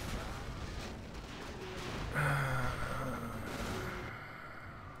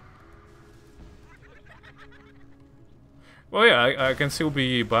 Well, yeah, I can still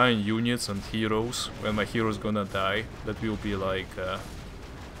be buying units and heroes when my hero's gonna die. That will be like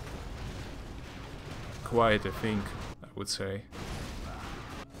quite a thing, I would say.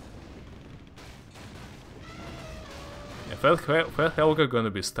 Yeah, Fat Helga gonna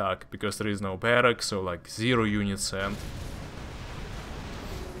be stuck because there is no barrack, so like 0 units sent.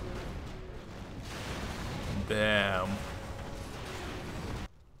 Damn.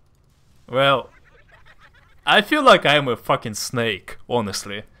 Well, I feel like I'm a fucking snake,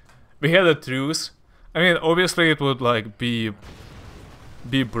 honestly. We had a truce. I mean, obviously it would like be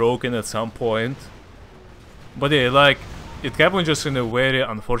broken at some point. But yeah, like, it happened just in a very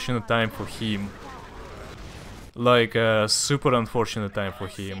unfortunate time for him. Like, a super unfortunate time for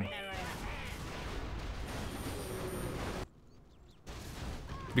him.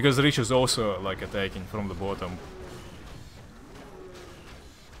 Because Rich is also, like, attacking from the bottom.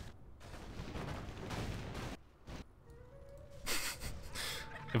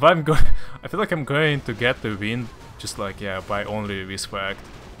 If I'm going... I feel like I'm going to get the win, just like, yeah, by only this fact.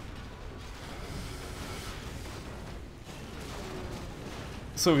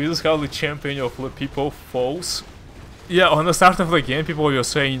 So this is how the champion of the people falls. Yeah, on the start of the game, people were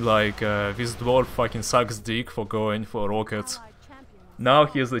saying like, this dwarf fucking sucks dick for going for rockets. Allied champions. Now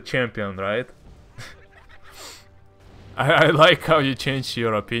he is the champion, right? I like how you changed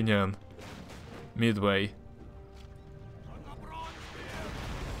your opinion midway.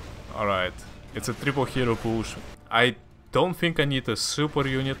 Alright, it's a triple hero push. I don't think I need a super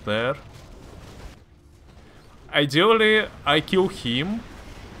unit there. Ideally, I kill him,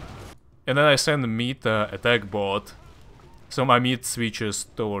 and then I send mid attack bot, so my mid switches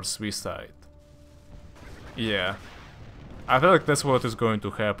towards this side. Yeah, I feel like that's what is going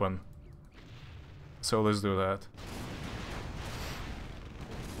to happen. So let's do that.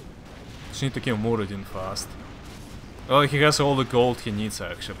 Just need to kill Muradin fast. Well, he has all the gold he needs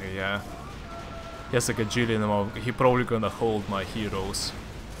actually, yeah. He has like a gajillion amount. He probably gonna hold my heroes.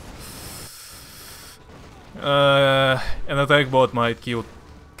 An attack bot might kill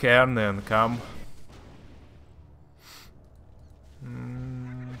Cairn and come.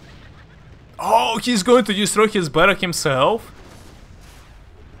 Oh, he's going to destroy his barrack himself?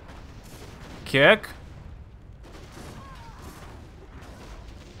 Kek?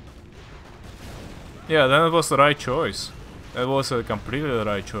 Yeah, then it was the right choice. That was a completely the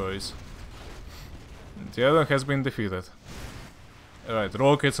right choice. The other has been defeated. Alright,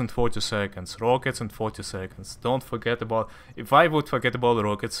 rockets in 40 seconds. Rockets in 40 seconds. Don't forget about... If I would forget about the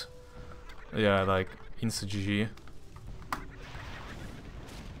rockets... Yeah, like, insta GG.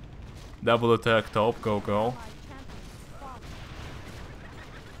 Double attack top, go go.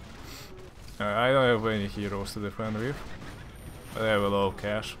 I don't have any heroes to defend with. But I have a lot of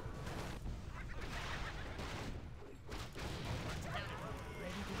cash.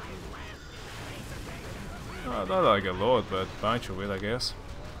 Not like a lot, but a bunch of it, I guess.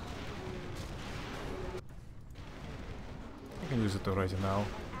 I can use it already now.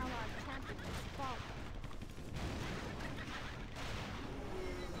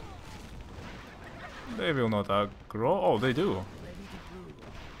 They will not aggro. Oh, they do.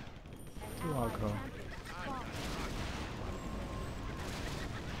 Do aggro.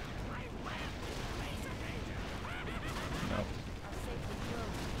 No.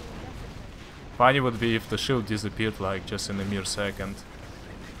 Funny would be if the shield disappeared like just in a mere second.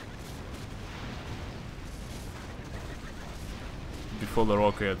 Before the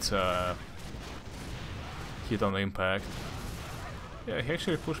rockets hit on impact. Yeah, he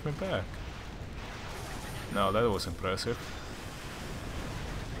actually pushed me back. No, that was impressive.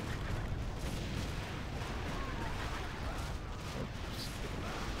 Oops.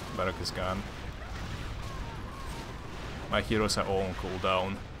 Barrack is gone. My heroes are all on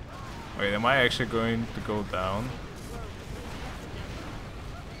cooldown. Wait, am I actually going to go down?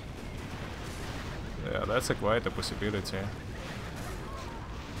 Yeah, that's quite a possibility.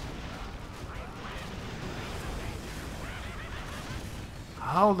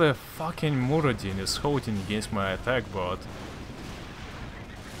 How the fucking Muradin is holding against my attack bot?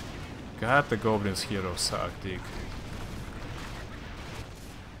 God, the Goblin's hero suck dick.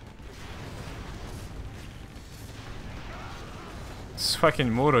 It's fucking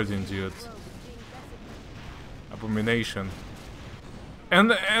Muradin, dude. Abomination.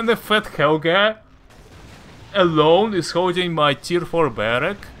 And the fat Helga alone is holding my tier 4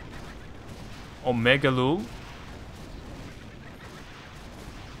 barrack on Megalul.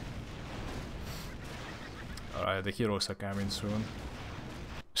 Alright, the heroes are coming soon.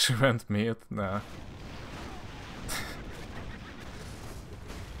 She went mid? Nah.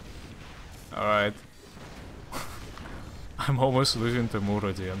 Alright. I'm almost losing to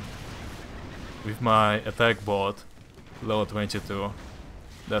Muradin. With my attack bot, level 22.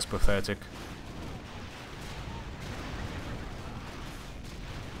 That's pathetic.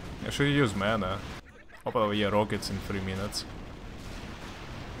 I should use mana. Oh, yeah, rockets in 3 minutes.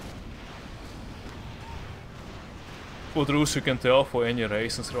 What rules you can tell for any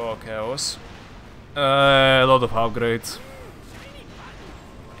race in Throughout Chaos? A lot of upgrades.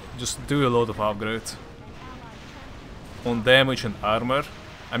 Just do a lot of upgrades. On damage and armor.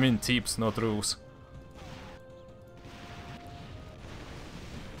 I mean tips, not rules.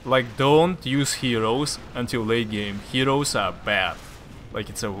 Like, don't use heroes until late game. Heroes are bad. Like,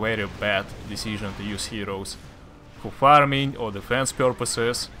 it's a very bad decision to use heroes. For farming or defense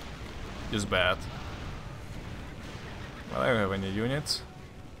purposes, it's bad. Well, I don't have any units.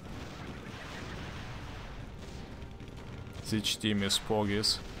 Each team is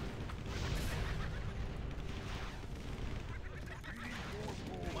Poggies.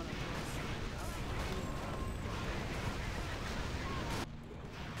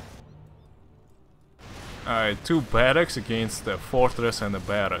 Alright, 2 barracks against a fortress and a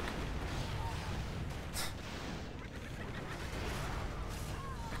barrack.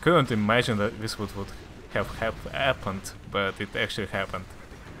 couldn't imagine that this would have happened, but it actually happened.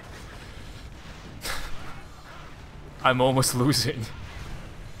 I'm almost losing.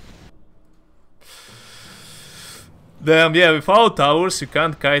 Damn, yeah, without towers you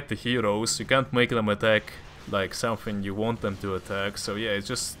can't kite the heroes, you can't make them attack like something you want them to attack, so yeah, it's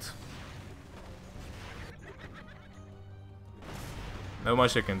just... not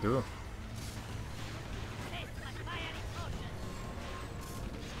much I can do.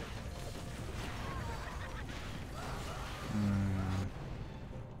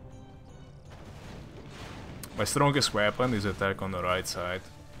 My strongest weapon is attack on the right side.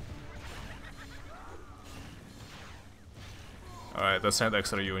 Alright, let's send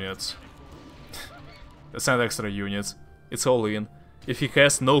extra units. Let's send extra units. It's all in. If he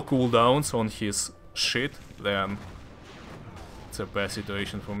has no cooldowns on his shit, then it's a bad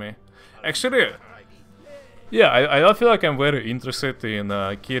situation for me. Actually, yeah, I don't feel like I'm very interested in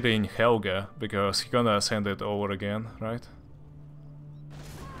killing Helga, because he's gonna send it over again, right?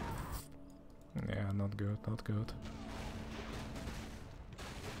 Yeah, not good, not good.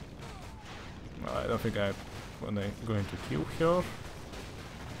 I don't think I'm going to kill her.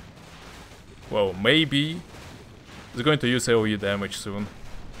 Well, maybe. He's going to use AoE damage soon.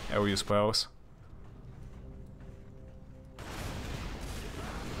 AoE spells.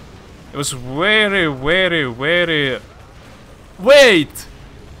 It was very... Wait!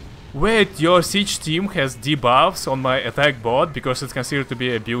 Wait, your siege team has debuffs on my attack bot because it's considered to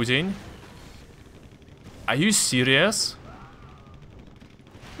be a building? Are you serious?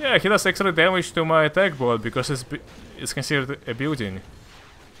 Yeah, he does extra damage to my attack bot because it's considered a building.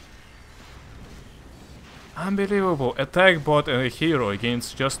 Unbelievable. Attack bot and a hero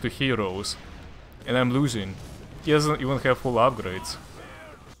against just 2 heroes. And I'm losing. He doesn't even have full upgrades.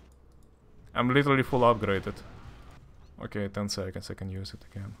 I'm literally full upgraded. Okay, 10 seconds, I can use it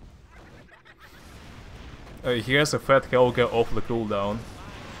again. He has a fat Helga off the cooldown.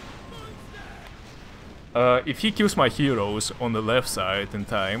 If he kills my heroes on the left side in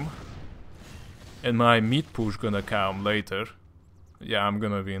time, and my mid push gonna come later, yeah, I'm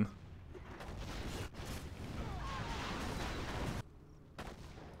gonna win.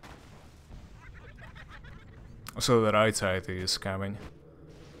 So the right side is coming.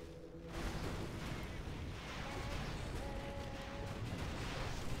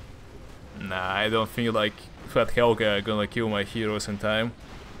 Nah, I don't feel like Fat Helga gonna kill my heroes in time.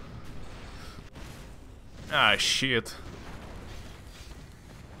 Ah, shit.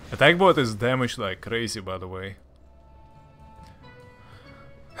 Attack bot is damaged like crazy, by the way.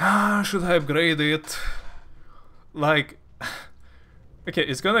 Ah, should I upgrade it? Like... okay,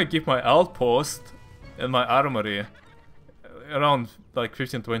 it's gonna give my outpost and my armory around like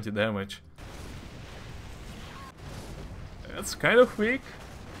 15-20 damage. That's kind of weak.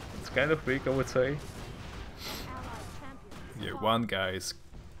 It's kind of weak, I would say. Yeah, one guy is...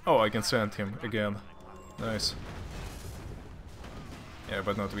 oh, I can send him again. Nice. Yeah,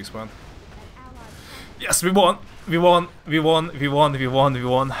 but not this one. Yes, we won! We won! We won! We won! We won! We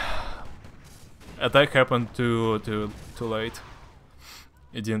won! Attack happened too late.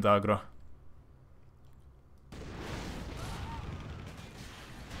 It didn't aggro.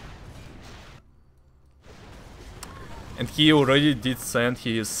 And he already did send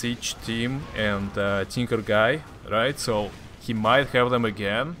his siege team and Tinker guy, right? So he might have them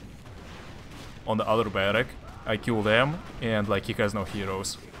again on the other barrack. I kill them, and like he has no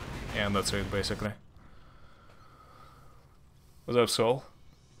heroes. And that's it, basically. What's up, Sol?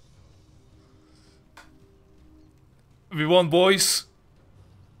 We won, boys!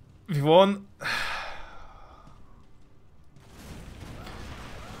 We won!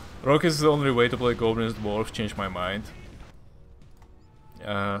 Rock is the only way to play Goblins Dwarf, changed my mind.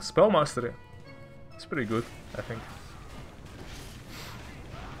 Spell Mastery. It's pretty good, I think.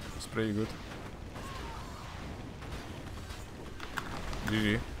 It's pretty good.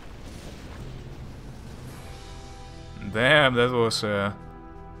 GG. Damn, that was a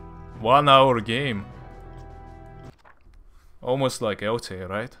 1 hour game. Almost like LT,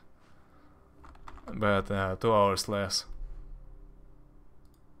 right? But 2 hours less.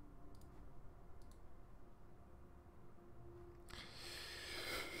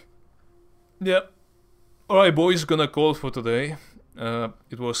 Yeah. Alright, boys, gonna call for today.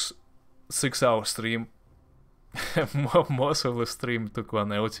 It was 6-hour stream. Most of the stream took one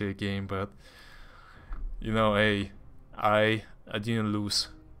LTA game, but you know, hey, I didn't lose.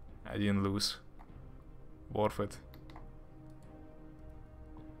 I didn't lose. Worth it.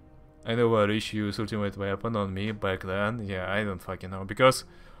 I know why Rich used ultimate weapon on me back then. Yeah, I don't fucking know, because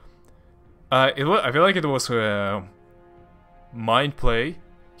I feel like it was mind play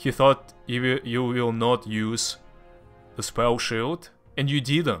he thought you will not use the spell shield, and you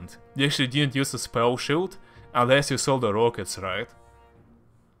didn't. You actually didn't use the spell shield unless you saw the rockets, right?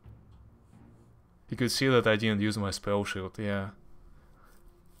 You could see that I didn't use my spell shield, yeah.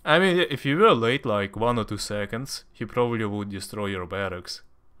 I mean, if you were late like 1 or 2 seconds, he probably would destroy your barracks,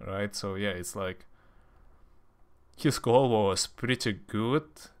 right? So yeah, it's like... his call was pretty good,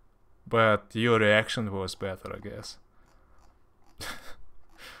 but your reaction was better, I guess.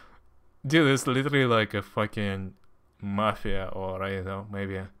 Dude, it's literally like a fucking mafia, or I don't know,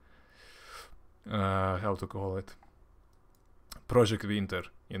 maybe how to call it, Project Winter,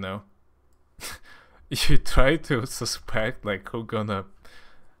 you know. You try to suspect like who gonna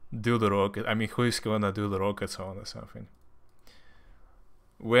do the rocket, I mean who is gonna do the rockets on or something.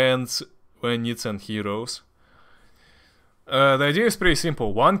 When it's on heroes, the idea is pretty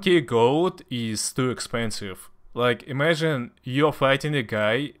simple. 1k gold is too expensive. Like, imagine you're fighting a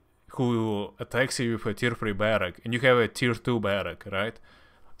guy who attacks you with a tier 3 barrack, and you have a tier 2 barrack, right?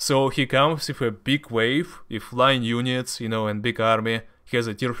 So he comes with a big wave, with flying units, you know, and big army. He has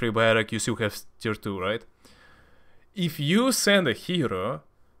a tier 3 barrack, you still have tier 2, right? If you send a hero,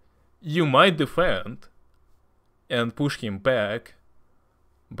 you might defend and push him back,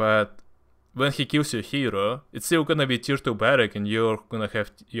 but when he kills your hero, it's still gonna be tier 2 barrack and you're gonna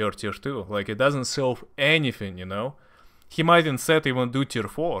have your tier 2. Like, it doesn't solve anything, you know? He might instead even do tier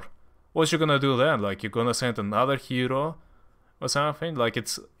 4. What you gonna do then? Like, you're gonna send another hero or something? Like,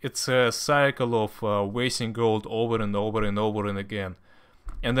 it's a cycle of wasting gold over and over and over and again.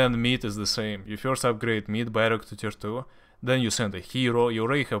 And then meat is the same. You first upgrade meat barrack to tier 2, then you send a hero, you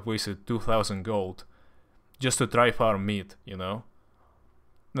already have wasted 2000 gold just to try farm meat, you know?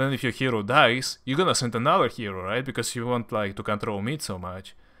 Then if your hero dies, you're gonna send another hero, right? Because you want like to control meat so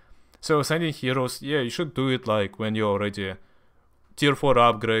much. So sending heroes, yeah, you should do it like when you're already tier 4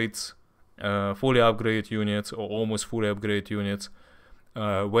 upgrades, fully upgraded units or almost fully upgraded units.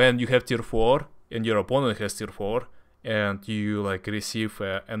 When you have tier 4 and your opponent has tier 4 and you like receive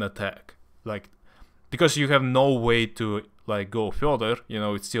an attack. Like, because you have no way to like go further, you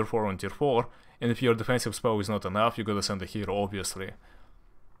know, it's tier 4 on tier 4, and if your defensive spell is not enough, you're gonna send a hero, obviously.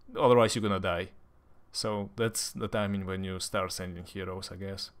 Otherwise you're gonna die. So that's the timing when you start sending heroes, I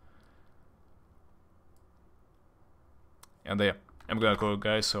guess. And yeah, I'm gonna call it,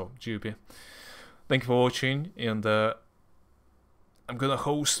 guys, so GP. Thank you for watching, and I'm gonna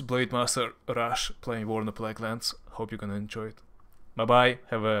host Blade Master Rush playing War in the Plague Lands. Hope you're gonna enjoy it. Bye bye,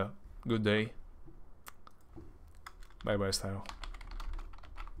 have a good day. Bye bye, style.